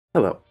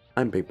Hello,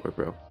 I'm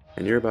BigBoyBro,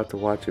 and you're about to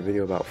watch a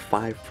video about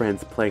 5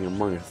 friends playing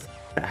Among Us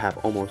that have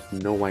almost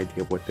no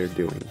idea what they're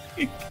doing.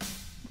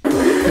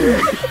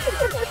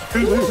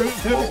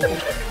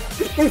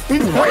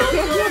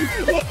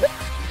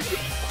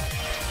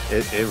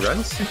 It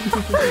runs?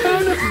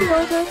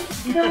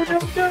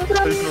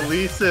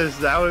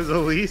 That was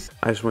Elise.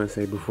 I just want to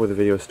say before the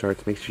video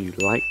starts, make sure you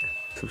like,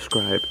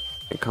 subscribe,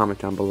 and comment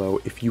down below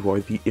if you are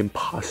the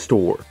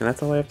impostor. And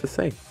that's all I have to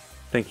say.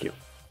 Thank you.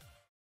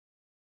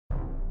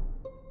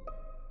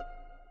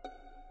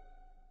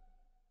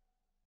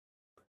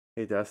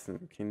 Hey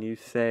Dustin, can you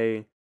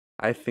say,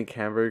 I think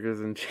hamburgers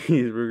and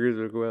cheeseburgers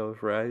are well with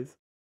fries?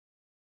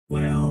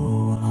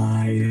 Well,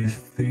 I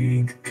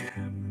think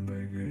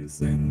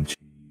hamburgers and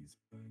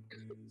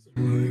cheeseburgers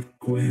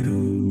work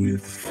well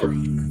with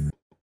fries.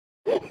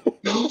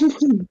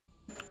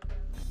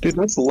 Dude,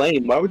 that's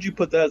lame. Why would you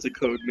put that as a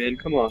code, man?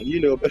 Come on,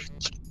 you know better.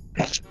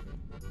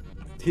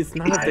 It's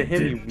not up to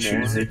him, you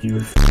choose moron. it, you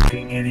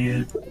fucking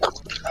idiot.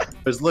 I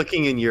was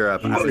looking in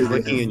Europe. I was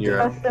looking in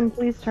Europe. Dustin,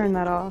 please turn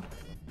that off.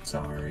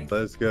 Sorry.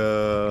 Let's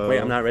go. Wait,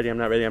 I'm not ready. I'm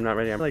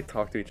like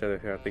talk to each other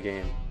throughout the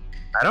game.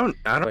 I don't.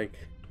 Like,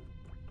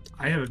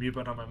 I have a mute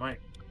button on my mic.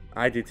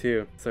 I do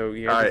too. So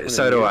yeah. Alright,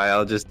 so do I.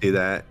 I'll just do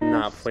that.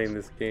 Not playing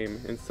this game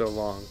in so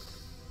long.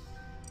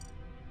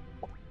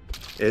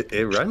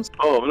 It runs?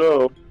 Oh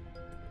no.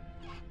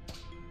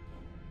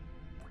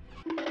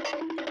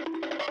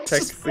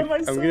 Check.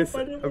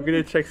 I'm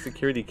gonna check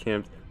security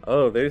cams.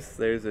 Oh, there's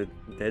a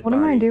dead What body.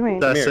 am I doing?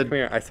 Come That's here, come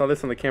here. I saw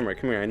this on the camera.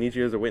 Come here. I need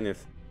you as a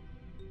witness.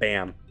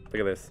 Bam.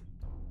 Look at this.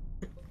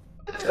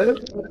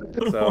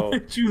 So- Why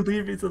did you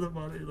leave me to the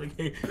body? Like,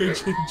 hey,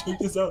 check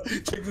this out.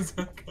 Check this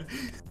out,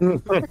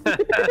 guys.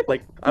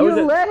 Like I You was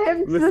at, let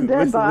him to the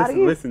dead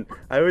body? listen.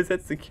 I was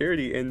at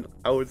security and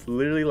I was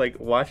literally like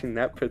watching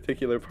that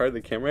particular part of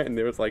the camera, and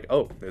there was like,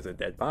 oh, there's a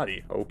dead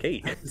body. Okay.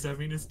 Does that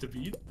mean it's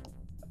David?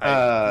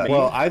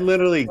 Well, I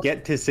literally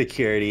get to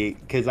security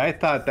because I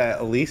thought that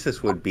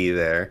Elisis would be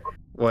there.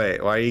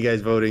 Wait, why are you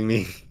guys voting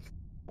me?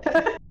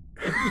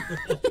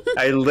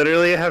 I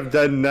literally have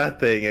done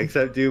nothing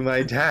except do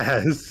my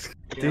task.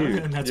 Dude,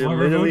 and that's you're why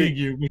we're literally- voting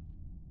you.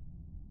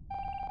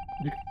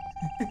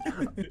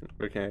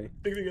 Okay.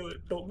 Stick together.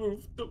 Don't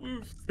move. Don't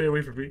move. Stay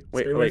away from me.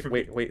 Wait, Stay away from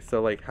me. wait.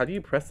 So like, how do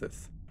you press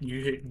this?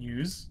 You hit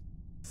use.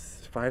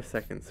 5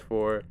 seconds.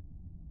 4,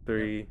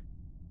 3,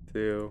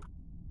 2.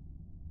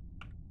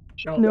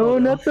 Oh, No, oh,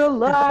 not the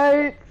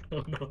light.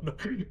 Oh no no.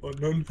 Oh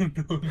no no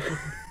no no.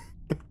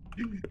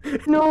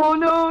 No,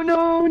 no,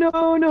 no,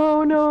 no,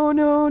 no, no,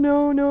 no,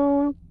 no,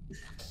 no.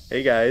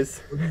 Hey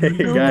guys. Hey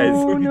No, guys.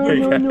 no, Hey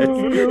no, guys. no,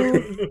 no.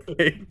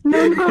 Hey.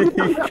 No, no, no,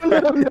 no,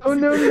 no,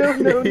 no,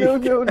 no, no,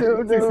 no, no,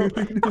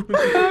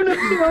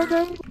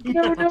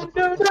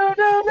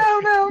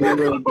 no,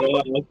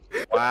 no. No.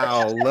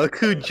 Wow, look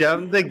who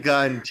jumped the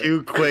gun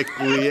too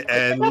quickly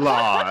and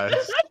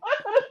lost.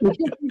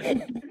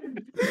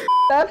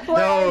 That's why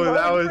No, that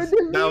I was voted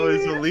for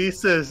David.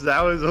 Elisis.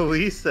 That was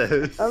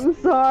Elisis. I'm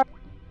sorry.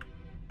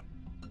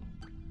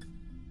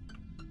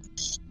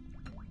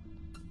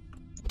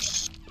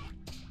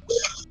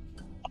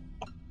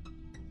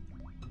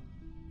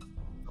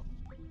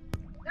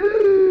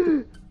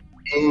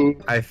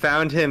 I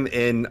found him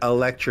in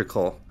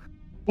electrical.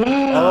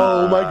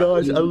 Oh my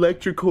gosh,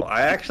 electrical.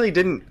 I actually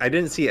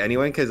didn't see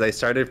anyone because I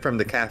started from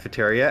the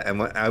cafeteria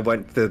and I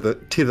went to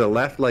the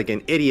left like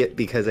an idiot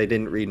because I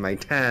didn't read my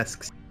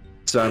tasks.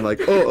 So I'm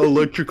like, oh,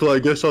 electrical, I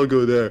guess I'll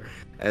go there.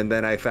 And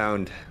then I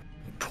found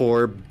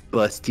poor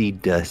Busty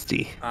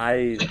Dusty.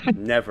 I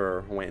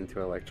never went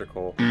into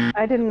electrical.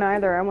 I didn't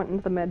either. I went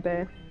into the med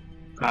bay.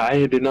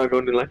 I did not go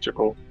into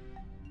electrical.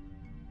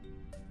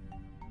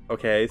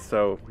 Okay,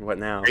 so what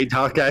now? Great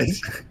talk, guys.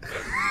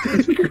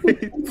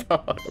 Great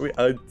talk.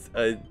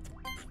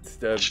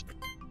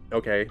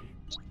 Okay.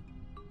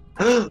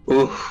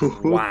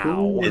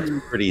 Wow. It's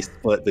pretty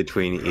split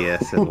between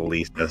ES and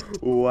Lisa.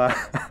 Wow.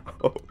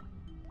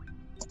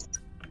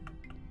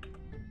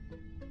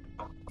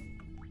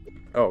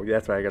 Oh,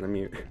 that's why I gotta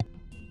mute.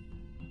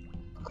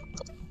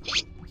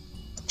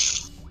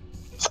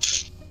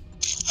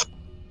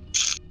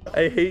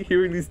 I hate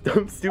hearing these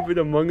dumb, stupid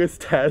Among Us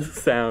task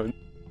sounds.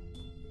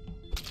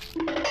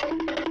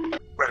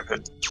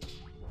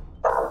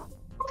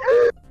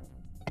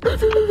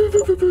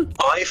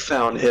 I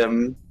found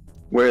him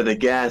where the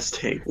gas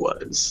tank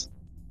was.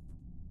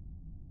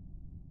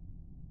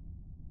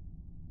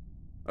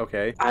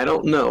 Okay. I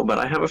don't know, but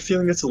I have a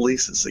feeling it's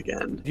Elisis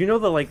again. Do you know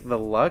the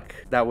luck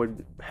that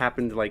would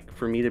happen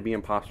for me to be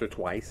imposter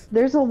twice?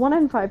 There's a 1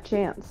 in 5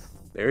 chance.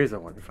 There is a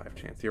 1 in 5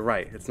 chance. You're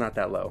right. It's not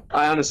that low.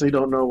 I honestly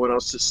don't know what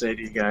else to say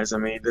to you guys. I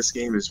mean, this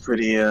game is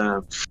pretty,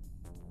 Are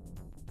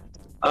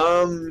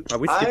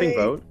we skipping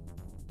vote?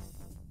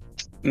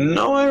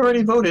 No, I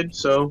already voted,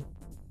 so...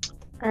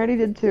 I already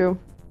did too.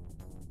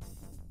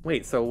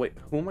 Wait. So wait.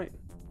 Who am I?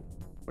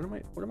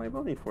 What am I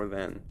voting for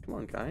then? Come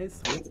on,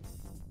 guys.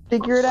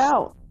 Figure it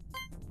out.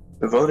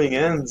 The voting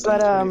ends.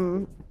 But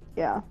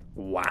yeah.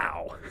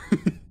 Wow.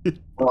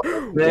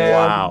 Man.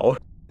 Wow.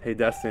 Hey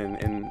Dustin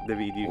and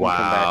David, you can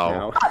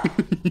Wow. come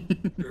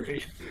back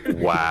now.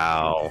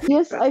 Wow.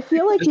 Yes, I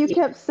feel like you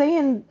kept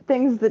saying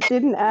things that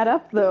didn't add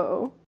up,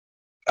 though.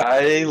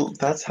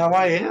 That's how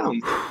I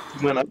am.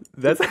 When I'm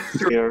That's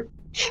here.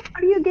 How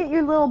do you get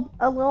your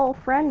little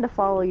friend to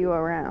follow you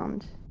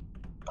around?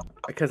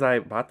 because I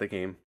bought the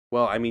game.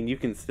 Well, I mean, you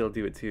can still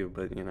do it too,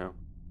 but you know.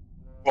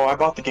 Well, I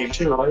bought the game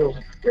too.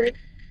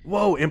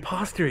 Whoa,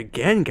 imposter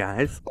again,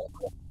 guys.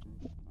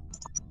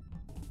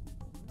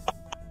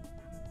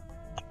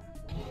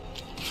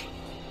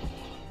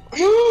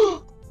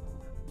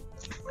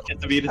 It's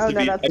David, Oh,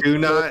 no, that's- Do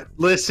not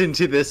listen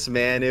to this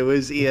man. It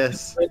was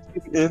ES.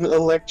 in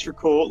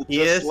electrical.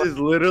 ES is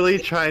literally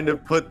trying to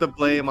put the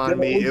blame on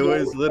me. It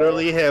was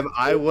literally him.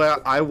 I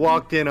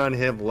walked in on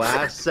him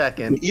last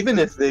second. Even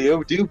if they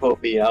do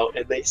vote me out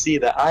and they see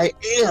that I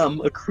am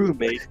a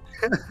crewmate,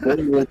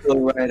 they will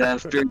go right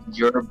after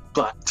your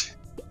butt.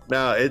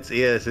 No, it's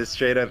ES. It's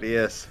straight up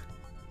ES.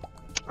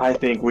 I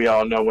think we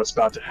all know what's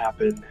about to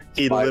happen.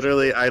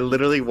 I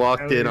literally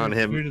walked in on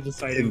him in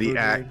the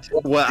act.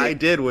 What I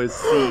did was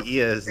see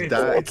ES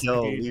die,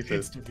 kill Lisa.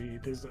 It's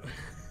David. There's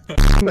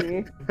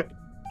Me.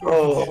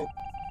 Oh,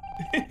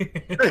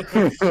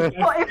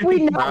 Well, if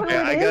we know who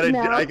I it is gotta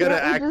now, act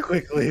can't we just-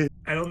 quickly.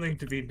 I don't think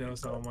David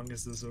knows how Among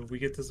Us is, so if we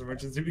get this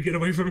emergency, we get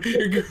away from it. Get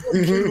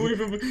away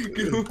from it.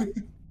 Get away.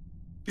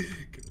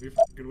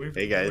 Get away from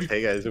Hey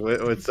it. guys,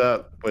 what's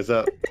up? What's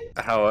up?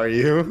 How are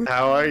you?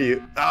 How are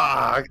you?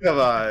 Ah, come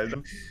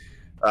on.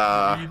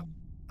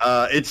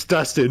 It's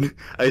Dustin.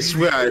 I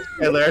swear,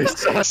 Skylar.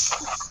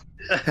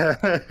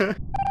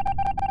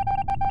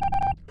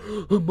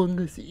 Among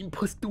Us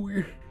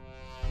impostor.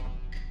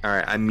 All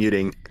right, I'm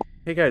muting.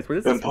 Hey guys, what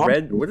is this Imposter.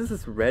 red? What does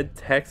this red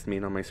text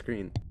mean on my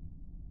screen?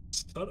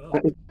 Shut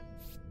up.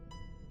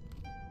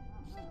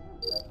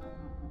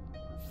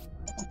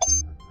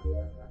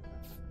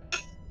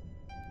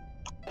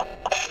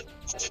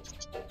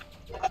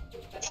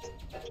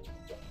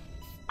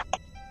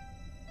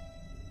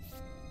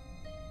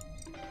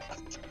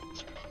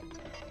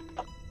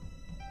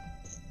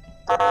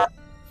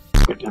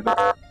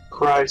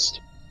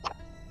 Christ.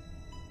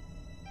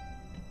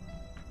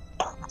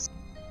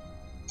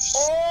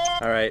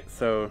 All right,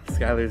 so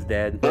Skylar's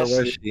dead. Where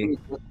was she?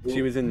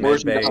 She was in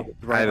Where's medbay.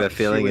 Mel? I have a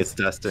feeling She it's was-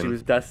 Dustin. She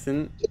was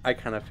Dustin. I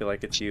kind of feel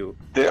like it's you.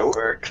 There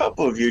were a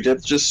couple of you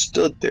that just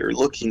stood there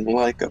looking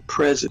like a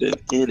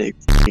president in a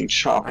f***ing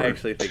chopper. I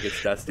actually think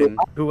it's Dustin.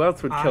 Who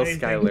else would kill I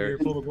think you're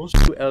Skylar? full of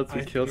bullshit. Who else I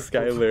would think kill you're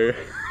full of- Skylar?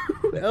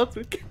 Who else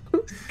would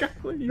kill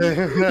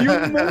Skylar?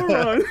 You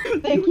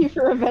moron! Thank you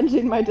for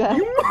avenging my death.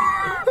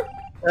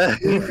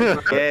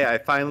 Yay, I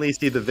finally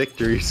see the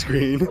victory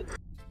screen.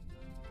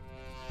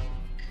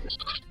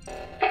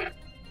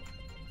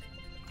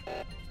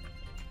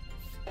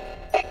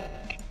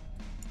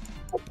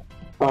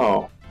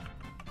 Oh.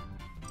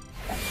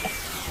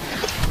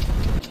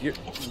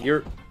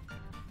 You're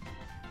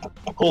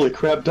Holy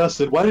crap,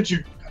 Dustin, why did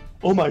you...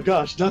 Oh my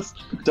gosh,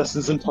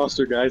 Dustin's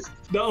imposter, guys.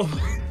 No.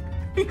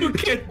 You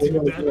can't do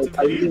Oh my that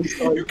God, to me.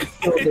 You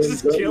can't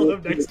just kill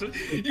him next to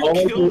you.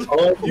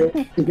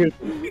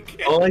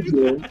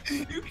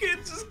 You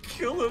can't just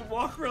kill him,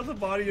 walk around the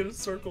body in a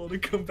circle, and then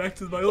come back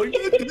to the body like.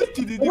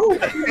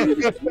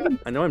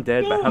 I know I'm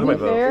dead, but how do I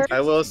vote? Fair. I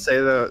will say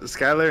though,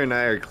 Skylar and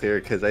I are clear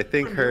because I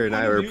think her and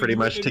I were pretty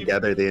much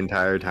together the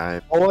entire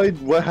time.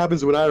 What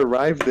happens when I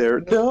arrive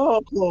there?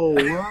 No,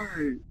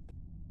 right.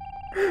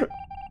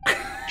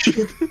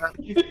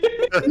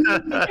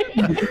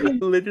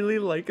 Literally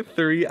like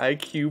 3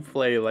 IQ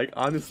play. Like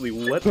honestly,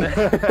 what the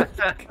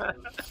heck?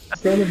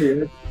 Son of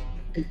a...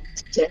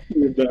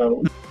 Talking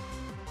about...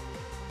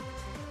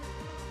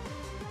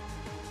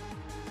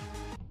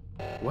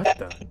 What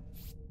the?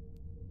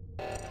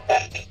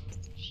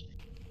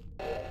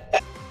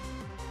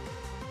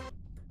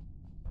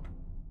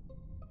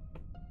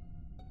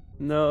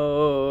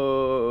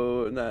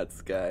 No, not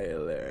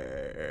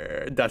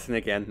Skylar. Dustin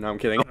again. No, I'm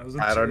kidding.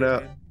 I don't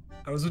know.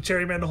 I was with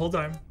Cherry Man the whole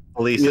time.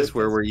 Elises,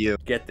 where were you?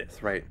 Get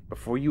this right.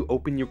 Before you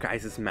open your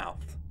guys' mouth,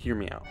 hear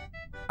me out.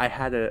 I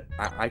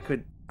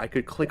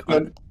could click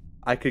on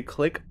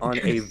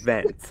a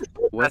vent.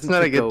 That's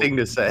not a good thing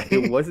to say.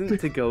 It wasn't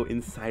to go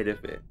inside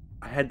of it.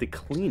 I had to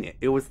clean it.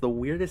 It was the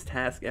weirdest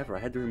task ever. I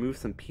had to remove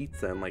some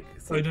pizza and like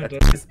some Oh, no, a that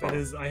tennis is, ball. that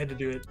is, I had to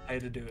do it. I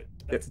had to do it.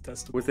 That's a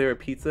test. Was there a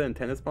pizza and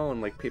tennis ball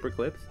and like paper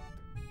clips?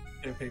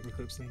 There are paper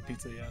clips and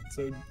pizza, yeah.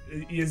 So,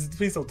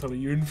 please don't tell me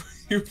you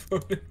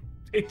voted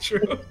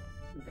Pedro.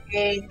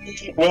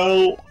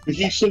 Well,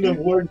 he shouldn't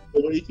have worked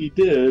the way he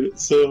did,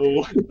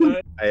 so...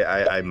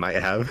 I might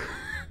have.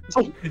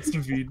 It's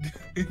David.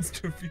 It's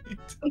David.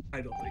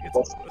 I don't think it's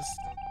all of us.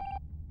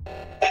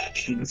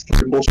 That's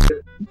pretty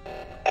bullshit.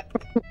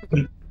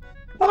 I'm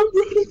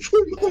running for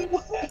my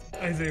life!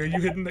 Isaiah, are you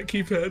hitting that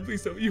keypad?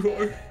 Please tell me you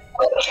are.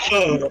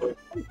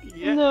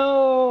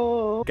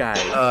 No. Guys,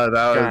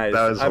 That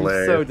was I'm so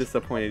hilarious.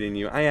 disappointed in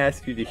you. I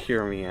asked you to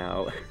hear me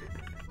out.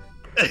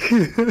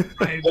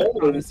 I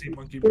honestly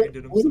monkey brained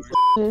it. I'm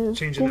sorry.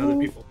 Changing to other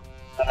people.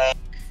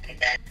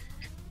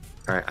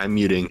 Alright, I'm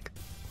muting.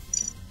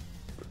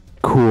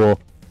 Cool.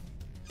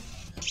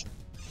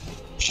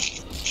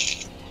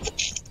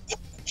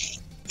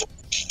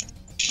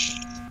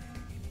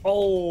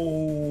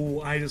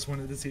 Oh, I just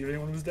wanted to see if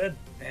anyone was dead,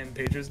 and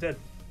Pedro's dead.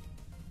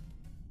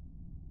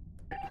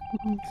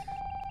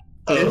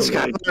 It's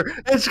Skylar!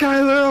 It's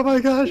Skylar! Oh my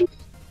gosh!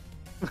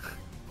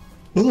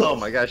 Oh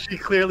my gosh, she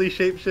clearly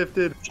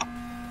shapeshifted.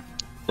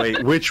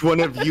 Wait, which one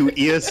of you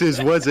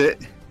Eases was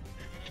it?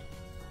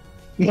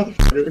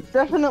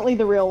 Definitely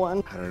the real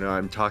one. I don't know,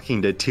 I'm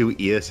talking to two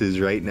Eases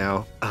right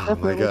now. Oh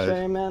Definitely my gosh.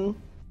 Sherry, man.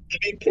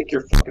 Hey, pick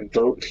your fucking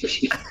vote.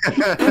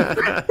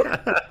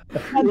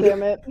 God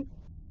damn it.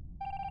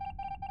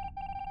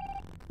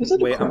 Is it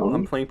a Wait, I'm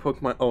crown? playing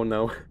Pokemon. Oh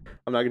no,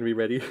 I'm not gonna be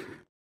ready.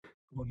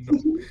 Oh no.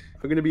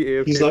 I'm gonna be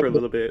AFK He's for not a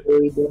little bit.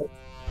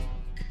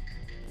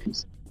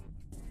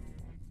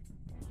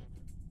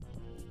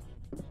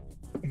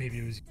 Maybe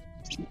it was.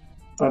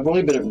 I've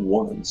only been it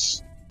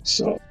once,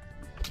 so.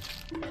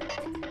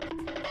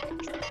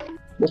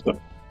 What's the?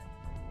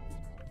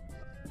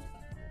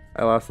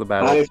 I lost the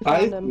battle. I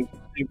Found him. think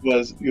it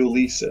was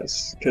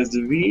Ulysses, because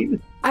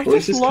David. I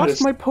Ulysses just kinda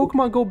lost my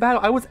Pokemon Go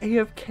battle. I was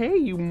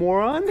AFK, you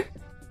moron.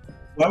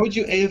 Why would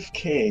you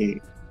AFK?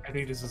 I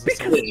think this is a Because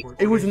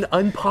self-report. it was an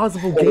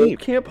unpausable game. You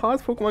can't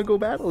pause Pokemon Go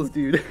battles,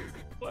 dude.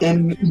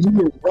 And you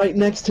were right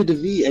next to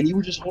David, and you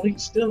were just holding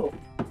still.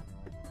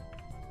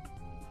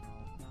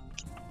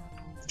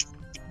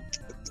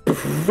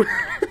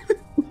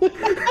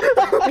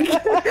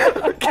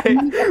 Okay,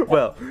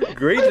 well,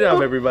 great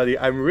job, everybody.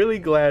 I'm really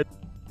glad.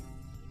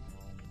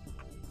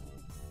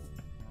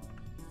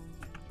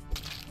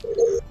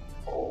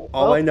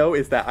 All I know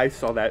is that I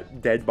saw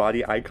that dead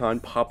body icon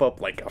pop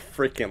up like a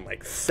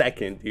freaking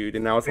second, dude,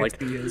 and I was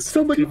like,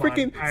 somebody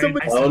freaking,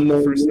 somebody. I said Oh, it the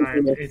no, first no,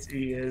 time. no. It's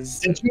he is.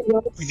 Did you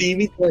not see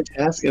me do a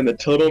task in the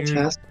total You-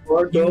 task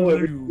bar You go?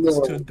 literally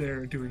stood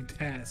there doing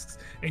tasks,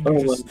 and you Oh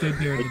just my stood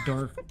there in the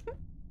dark.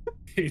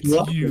 It's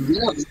Yeah, you.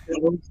 yeah, I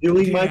was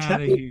doing Get my out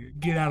task. of here.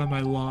 Get out of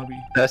my lobby.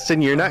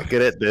 Dustin, you're not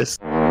good at this.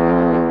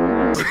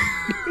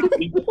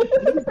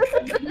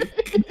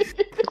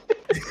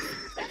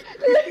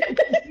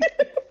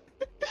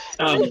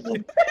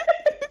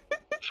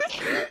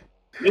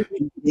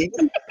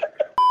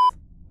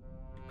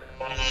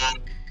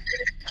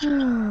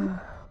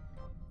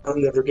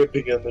 I'm never gonna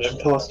become an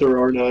imposter,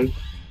 aren't I?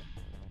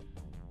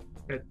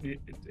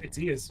 It's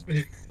he is.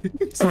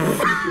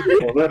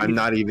 I'm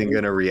not even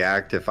gonna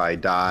react if I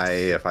die,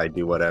 if I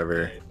do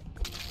whatever.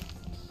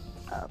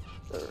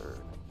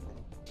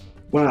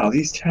 Wow,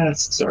 these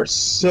tasks are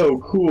so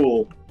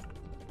cool.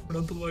 Put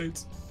out the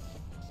lights.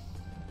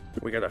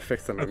 We gotta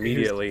fix them Okay,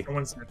 immediately.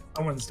 Someone's dead.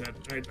 Someone's dead.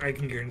 I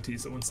can guarantee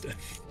someone's dead.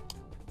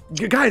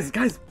 You guys,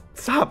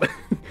 stop.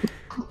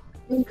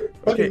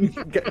 Okay,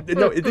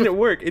 no, it didn't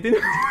work. It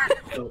didn't.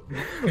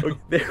 Okay,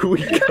 there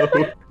we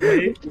go.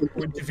 Wait,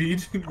 where's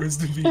David? Where's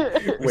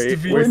David? Wait,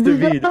 David? where's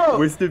David? go?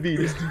 Where's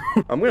David?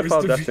 I'm gonna Where's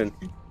follow David? Dustin.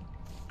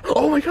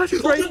 Oh my gosh,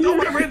 he's right here!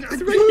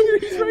 He's right here!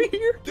 He's right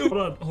here!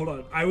 Hold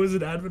on. I was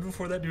an admin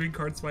before that doing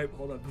card swipe.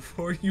 Hold on,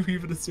 before you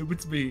even assume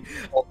it's me.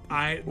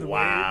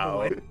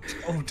 Wow.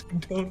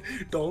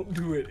 Don't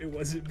do it. It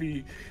wasn't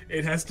me.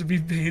 It has to be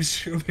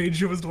Pedro.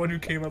 Pedro was the one who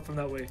came up from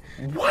that way.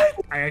 What?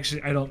 I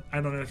don't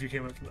know if you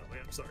came up from that way.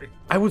 I'm sorry.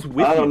 I was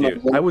with I you, don't know.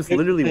 dude. I was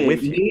literally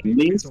with you.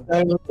 Me,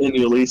 Skylar, and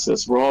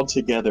Ulysses were all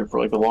together for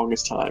like the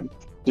longest time.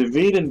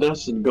 David and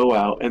Dustin go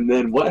out, and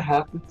then what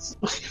happens?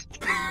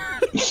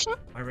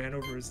 I ran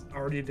over his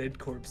already dead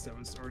corpse that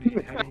was already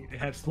having it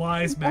had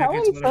flies, How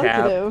maggots,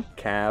 whatever.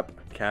 insensitive.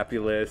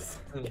 Capulus,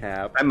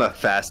 Cap. I'm a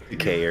fast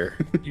decayer.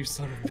 You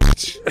son of a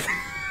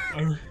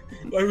bitch.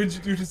 Why would you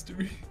do this to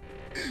me?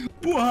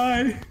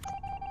 Why?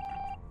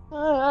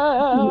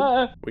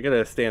 We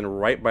gotta stand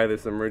right by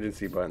this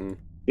emergency button.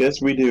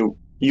 Yes, we do.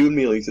 You and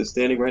me, Lisa,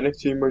 standing right next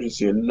to the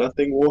emergency, and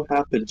nothing will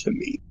happen to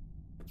me.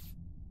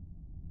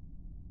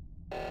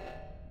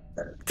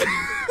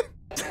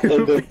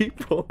 Two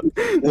people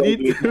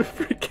need to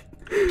freaking.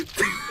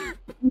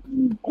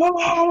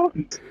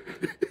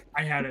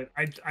 I had it.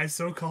 I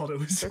so called it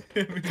was him.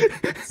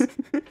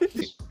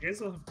 You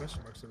guys all have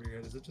question marks over your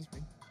head. Is it just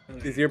me?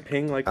 Is your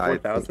ping like I-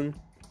 4,000?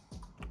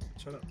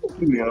 Shut up.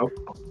 You know.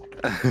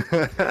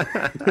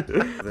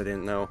 I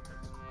didn't know.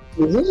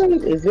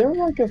 Is there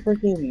like a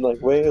freaking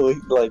way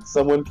like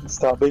someone can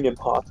stop being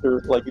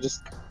imposter? Like you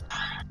just.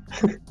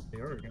 They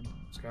are again.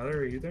 Skylar,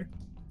 are you there?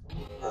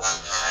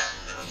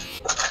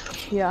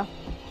 Yeah.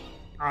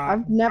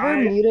 I've never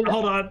muted-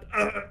 Hold on.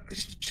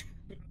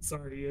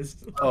 Sorry, he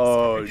is.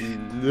 Oh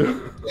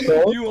no.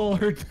 You all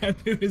heard that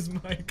in his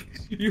mic.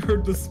 You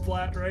heard the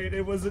splat, right?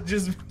 It wasn't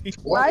just me.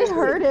 I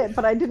heard it,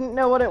 but I didn't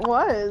know what it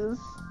was.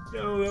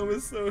 No, that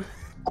was so.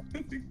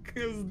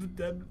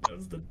 That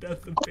was the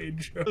death of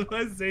Pedro.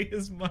 I say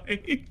his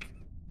mic.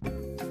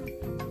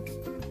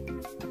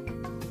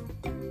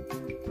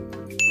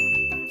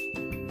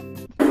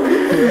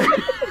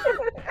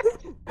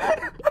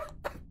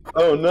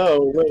 Oh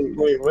no!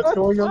 Wait! What's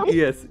going on?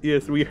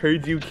 Yes, we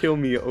heard you kill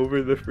me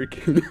over the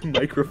freaking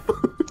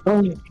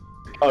microphone.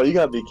 Oh, you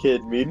gotta be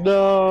kidding me!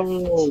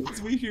 No!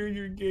 We hear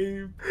your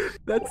game.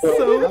 That's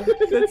so sad.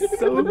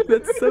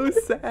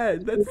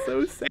 That's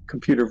so sad.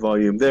 Computer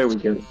volume. There we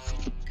go.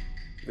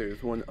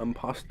 There's one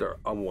imposter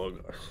among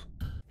us.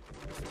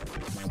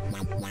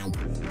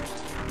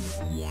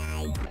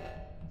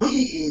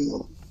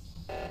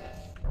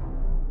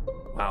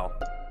 Wow.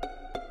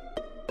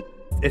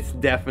 It's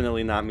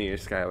definitely not me or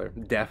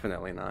Skylar.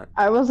 Definitely not.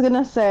 I was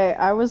gonna say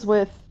I was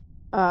with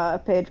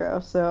Pedro,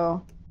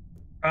 so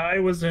I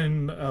was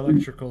in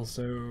electrical,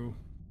 so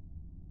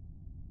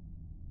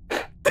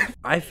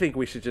I think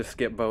we should just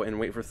skip vote and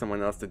wait for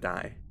someone else to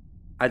die.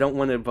 I don't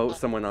want to vote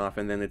someone off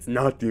and then it's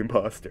not the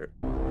imposter.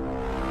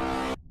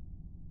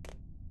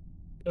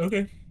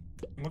 okay.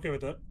 I'm okay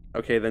with that.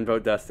 Okay, then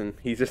vote Dustin.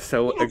 He's just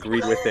so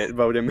agreed with it.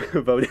 Vote him.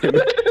 Vote him.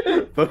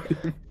 Vote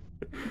him.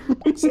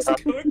 Who's this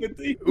going with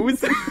the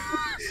Who's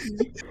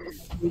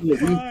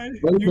Hi,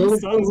 you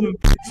sons of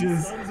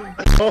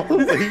bitches.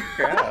 Holy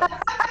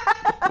crap.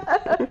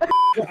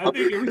 I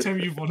think every time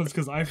you've won it's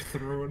because I've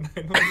thrown.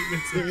 I know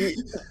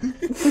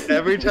it's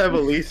Every time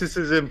Elisis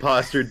is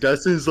imposter,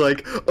 Dustin's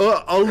like,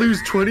 oh, I'll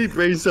lose 20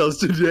 brain cells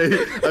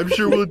today. I'm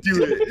sure we'll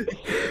do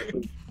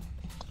it.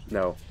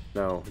 No,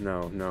 no,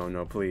 no, no,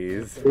 no,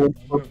 please. Huddle,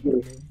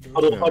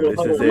 No, huddle, this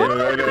huddle. is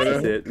it. This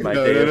is it. My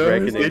day of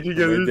reckoning. Stay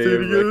together, My day stay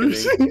of together.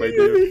 reckoning. My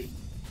day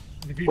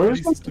of... Defeat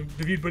Where's buddy system.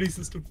 Defeat buddy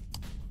system.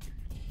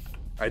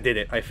 I did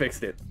it. I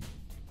fixed it.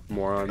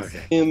 Morons.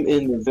 Okay. Him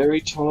in the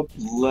very top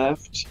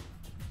left.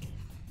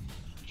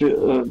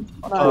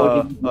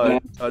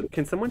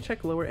 Can someone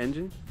check lower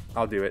engine?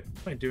 I'll do it.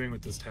 What am I doing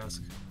with this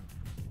task?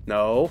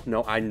 No,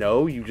 no, I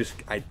know you just,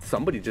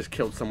 somebody just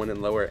killed someone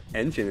in lower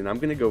engine, and I'm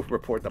gonna go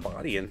report the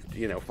body and,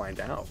 you know, find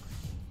out.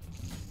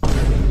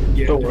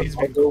 Yeah, Don't worry, he's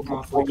I'll been go-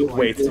 awfully I'll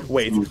Wait, quiet.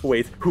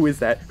 wait, who is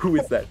that? Who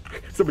is that?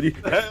 Somebody,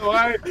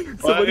 Why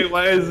somebody,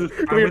 is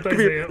it? come here, with come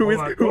here. Isaiah, Who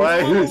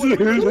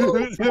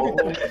is,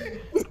 hold on.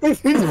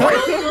 who Why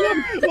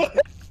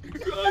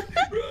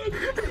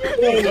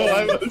is,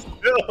 I was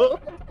still.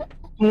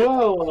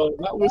 Wow,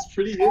 that was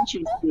pretty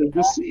interesting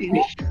to see.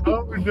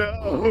 Oh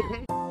no.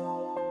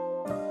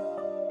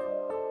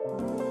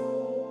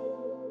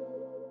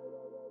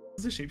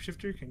 Is a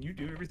shapeshifter? Can you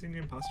do everything the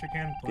imposter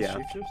can plus Yeah.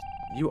 shapeshift?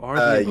 you are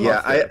the Yeah,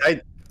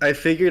 imposter. I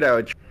figured I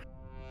would.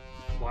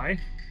 Why?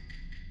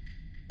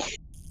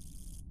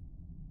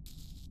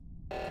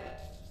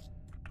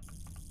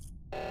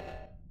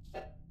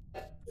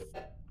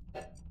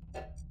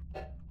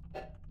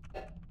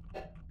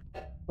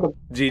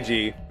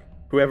 GG.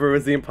 Whoever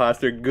was the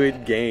imposter,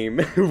 good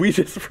game. We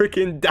just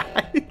freaking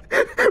died.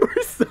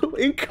 We're so Oh my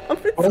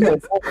incompetent.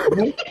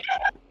 god.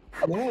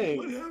 Dang.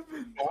 What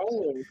happened?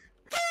 Skylar.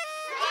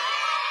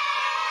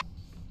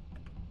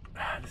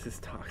 This is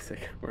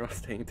toxic. We're all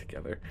staying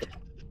together.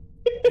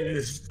 It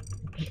is.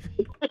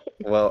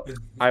 Well,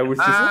 I was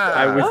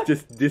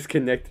just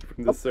disconnected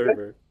from the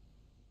server.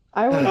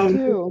 I would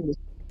too.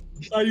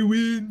 I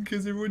win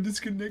because everyone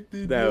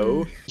disconnected.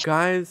 No.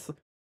 Guys,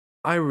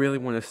 I really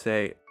want to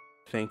say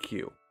thank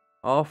you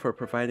all for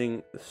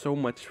providing so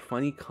much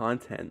funny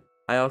content.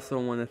 I also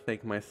want to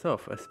thank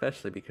myself,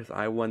 especially because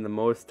I won the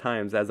most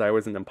times as I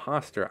was an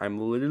imposter. I'm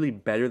literally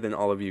better than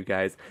all of you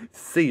guys.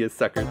 See ya,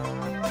 suckers.